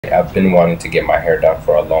I've been wanting to get my hair done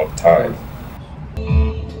for a long time.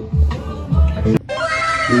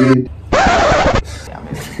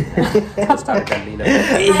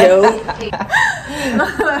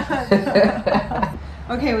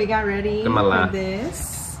 Okay, we got ready for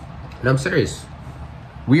this. No, I'm serious.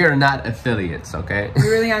 We are not affiliates, okay? We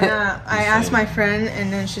really are not. I asked my friend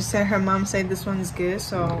and then she said her mom said this one's good,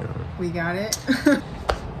 so we got it.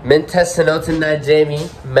 Mintasanotan na Jamie,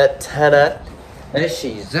 Metanat.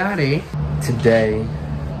 Zari. Today,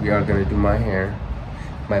 we are gonna do my hair.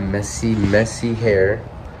 My messy hair.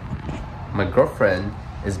 My girlfriend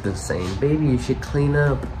has been saying, baby, you should clean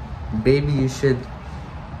up. Baby, you should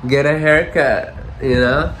get a haircut, you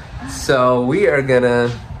know? So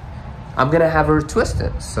I'm gonna have her twist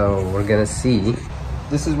it. So we're gonna see.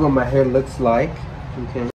 This is what my hair looks like.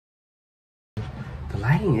 Okay. The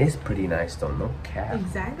lighting is pretty nice though, no cap.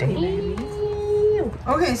 Exactly, baby.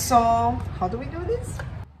 Okay, so how do we do this?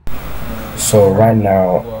 So right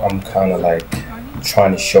now, I'm kind of like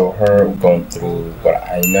trying to show her, going through what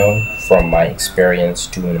I know from my experience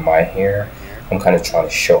doing my hair. I'm kind of trying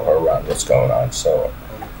to show her around what's going on. So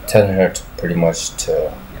telling her to pretty much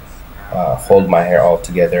to hold my hair all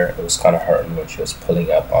together. It was kind of hurting when she was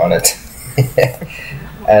pulling up on it.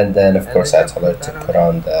 And then of course I told her to put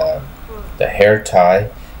on the hair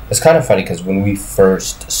tie. It's kind of funny because when we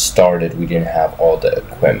first started, we didn't have all the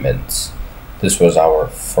equipment. This was our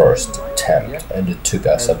first attempt, and it took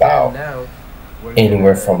us about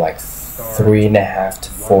anywhere from like 3.5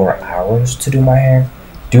 to 4 hours to do my hair.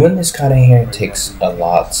 Doing this kind of hair takes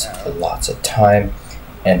lots of time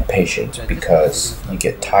and patience because you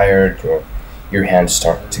get tired, your hands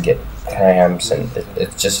start to get cramps, and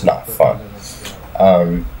it's just not fun.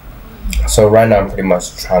 So right now I'm pretty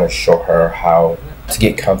much trying to show her how to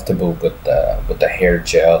get comfortable with the hair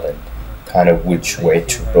gel and kind of which way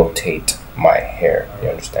to rotate my hair. You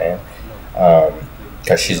understand?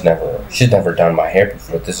 Because she's never done my hair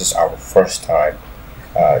before. This is our first time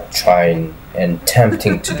trying and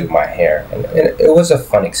attempting to do my hair, and it was a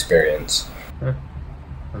fun experience.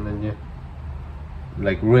 And then you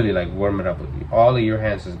like really like warm it up. All of your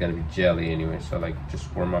hands is gonna be jelly anyway, so like just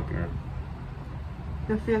warm up your.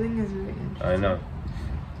 The feeling is really interesting. I know,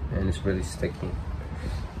 and it's really sticky.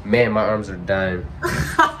 Man, my arms are dying.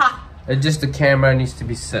 It's just the camera needs to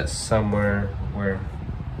be set somewhere where.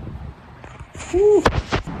 Whew.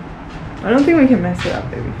 I don't think we can mess it up,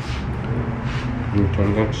 baby. You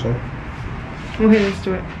don't think so? Okay, let's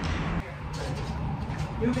do it.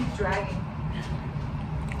 You'll be dragging.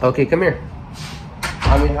 Okay, come here.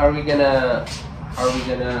 I mean, how are we gonna,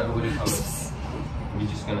 what do you call it? We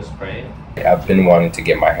just gonna spray it? I've been wanting to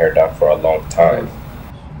get my hair done for a long time.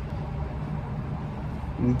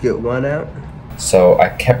 You get one out? So I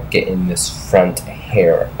kept getting this front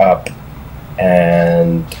hair up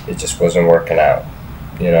and it just wasn't working out.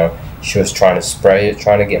 You know, she was trying to spray it,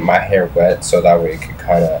 trying to get my hair wet so that way it could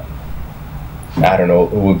kind of, I don't know,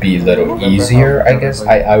 it would be a little easier, I guess.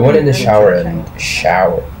 I went in the shower and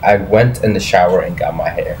got my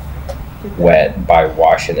hair wet by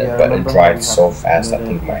washing it, but it dried so fast. I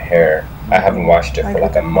think my hair, I haven't washed it for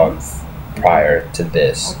like a month prior to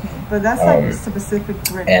this. Okay, but that's like a specific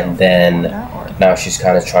grip. And then now she's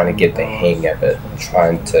kind of trying to get the hang of it,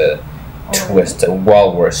 trying to twist it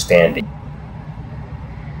while we're standing.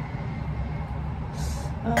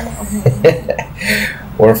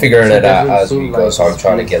 We're figuring it out as we go, so I'm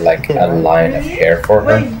trying to get like a line of hair for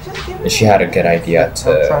her. And she had a good idea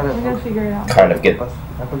to kind of get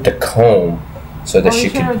the comb so that she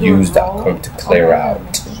could use that comb to clear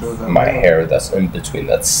out my hair that's in between,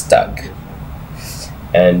 that's stuck.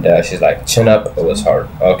 And she's like, chin up. It was hard.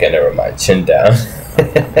 Okay, never mind. Chin down.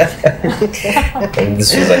 And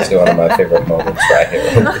this was actually one of my favorite moments right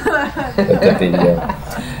here with the video.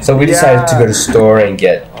 So we decided to go to the store and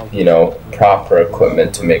get, you know, proper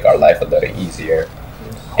equipment to make our life a little easier.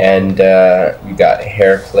 And we got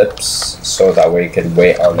hair clips so that way you could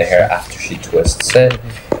wait on the hair after she twists it.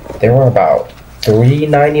 They were about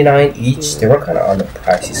 $3.99 each. They were kind of on the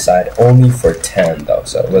pricey side, only for 10 though,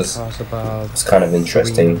 so it was kind of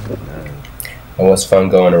interesting. It was fun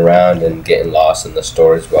going around and getting lost in the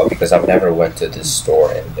store as well, because I've never went to this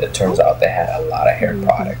store and it turns out they had a lot of hair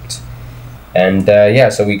products. And yeah,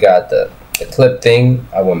 so we got the clip thing.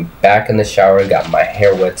 I went back in the shower, got my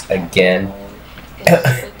hair wet again,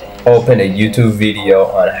 opened a YouTube video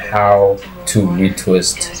on how to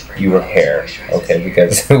retwist your hair, okay,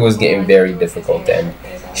 because it was getting very difficult and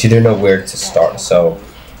she didn't know where to start. So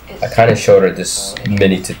I kind of showed her this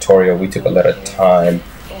mini tutorial. We took a lot of time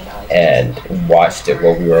and watched it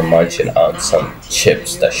while we were munching on some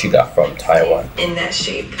chips that she got from Taiwan. In that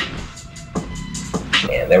shape.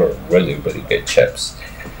 man, they were really, really good chips.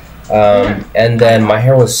 And then my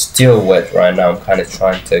hair was still wet right now. I'm kind of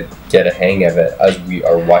trying to get a hang of it as we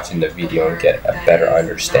are watching the video and get a better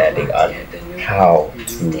understanding on how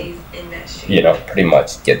to, you know, pretty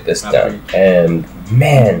much get this done. And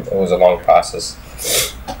man, it was a long process.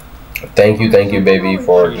 Thank you, baby,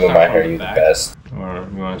 for doing my hair. You're the best. Or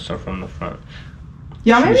you want to start from the front?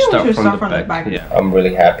 Yeah, maybe we should start from the back. Yeah. I'm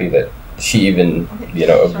really happy that she even, you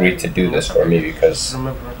know, agreed to do this for me, because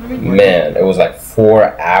man, it was like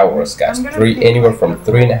 4 hours, guys. Anywhere from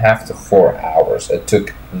 3.5 to 4 hours. It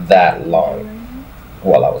took that long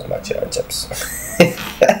while I was matching our tips.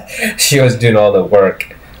 She was doing all the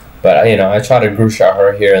work, but you know, I try to groove shot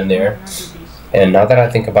her here and there. And now that I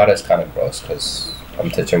think about it, it's kind of gross because I'm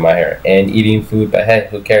touching my hair and eating food. But hey,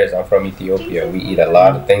 who cares? I'm from Ethiopia. We eat a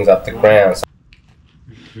lot of things off the ground. So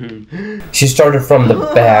she started from the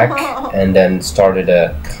back and then started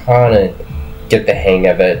to kind of get the hang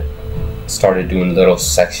of it. Started doing little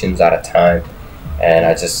sections at a time, and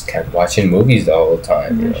I just kept watching movies the whole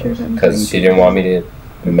time, you know, because she didn't want me to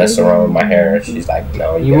mess around with my hair. She's like,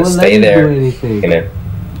 no, you gotta stay there, you're gonna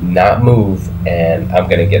not move, and I'm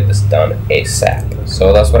gonna get this done ASAP.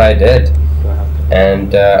 So that's what I did,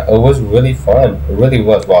 and it was really fun. It really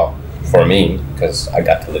was. Well, for me, because I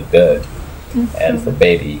got to look good. And for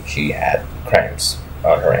baby, she had cramps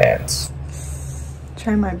on her hands.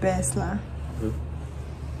 Try my best, lah.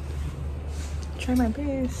 Try my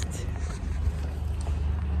best.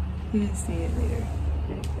 You can see it later.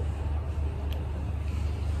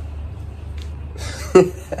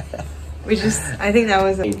 I think that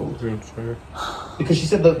was a... Because she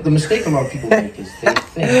said the mistake a lot of people make is they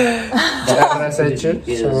think that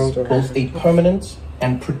is both a permanent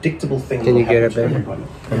and predictable thing. Can you get it, baby?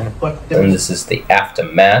 And this is the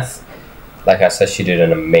aftermath. Like I said, she did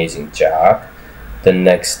an amazing job. The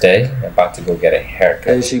next day, about to go get a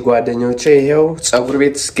haircut. እሺ ጓደኞቼ ይሄው ጸጉር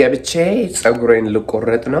ቤት ገብቼ ጸጉሬን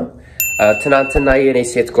ልቆረጥ ነው። ትናንትና የኔ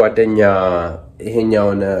ሴት ጓደኛ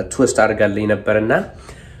ይሄኛውን ትዊስት አድርጋልኝ ነበርና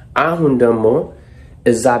አሁን ደግሞ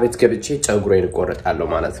እዛ ቤት ገብቼ ጸጉሬን እቆረጣለሁ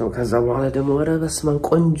ማለት ነው። ከዛ በኋላ ደግሞ ወደ በስመ አብ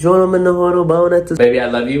ቆንጆ ነው የምንሆነው በእውነት። Baby, I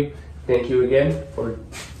love you. Thank you again for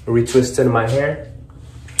retwisting my hair.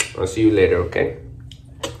 I'll see you later, okay?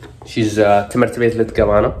 She's ትምህርት ቤት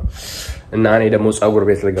ልትገባ ነው እና እኔ ደግሞ ጸጉር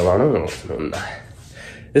ቤት ልገባ ነው እና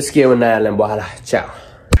እስኪ እናያለን በኋላ። ቻው።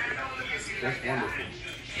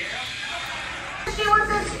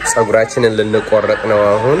 ጸጉራችንን ልንቆረጥ ነው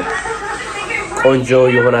አሁን። ቆንጆ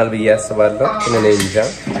ይሆናል ብዬ አስባለሁ። ግን እኔ እንጃ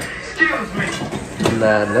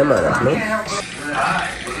እናያለን ማለት ነው።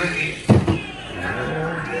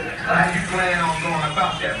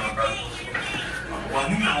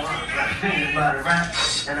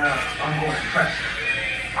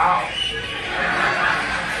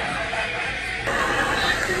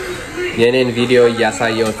 የኔን ቪዲዮ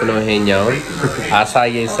እያሳየሁት ነው ይሄኛውን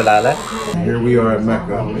አሳየኝ ስላለ Here we are at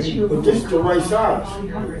Mecca. This is the right size.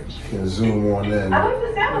 Can zoom on in.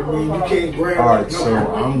 Alright, so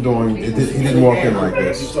I'm doing he didn't walk in like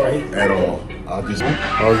this at all. I'll just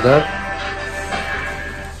hold up.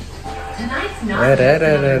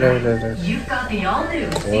 You've got the all-new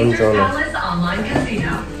Caesars Palace online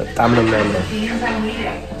casino.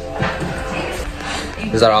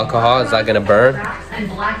 Is that alcohol? Is that gonna burn?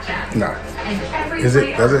 nah. Is it?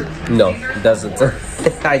 Does it? No, it doesn't.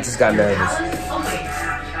 I just got nervous.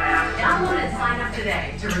 Download and sign up today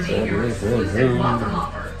to redeem your exclusive welcome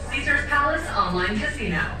offer. Caesars Palace online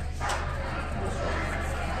casino.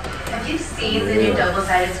 Have you seen the new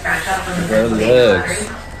double-sided scratch-off on the looks.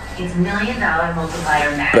 It's $1 million multiplier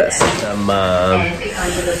magnet. Best mom. And if it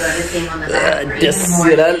comes with a bonus game on the back, Just more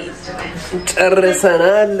it ways to win.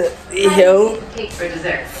 ጨርሰናል። ይሄው Cake for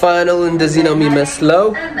dessert. ፋይናል እንደዚህ ነው የሚመስለው።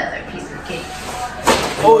 Another piece of cake.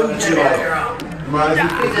 ቆንጆ Mind if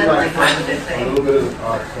you put like a little bit of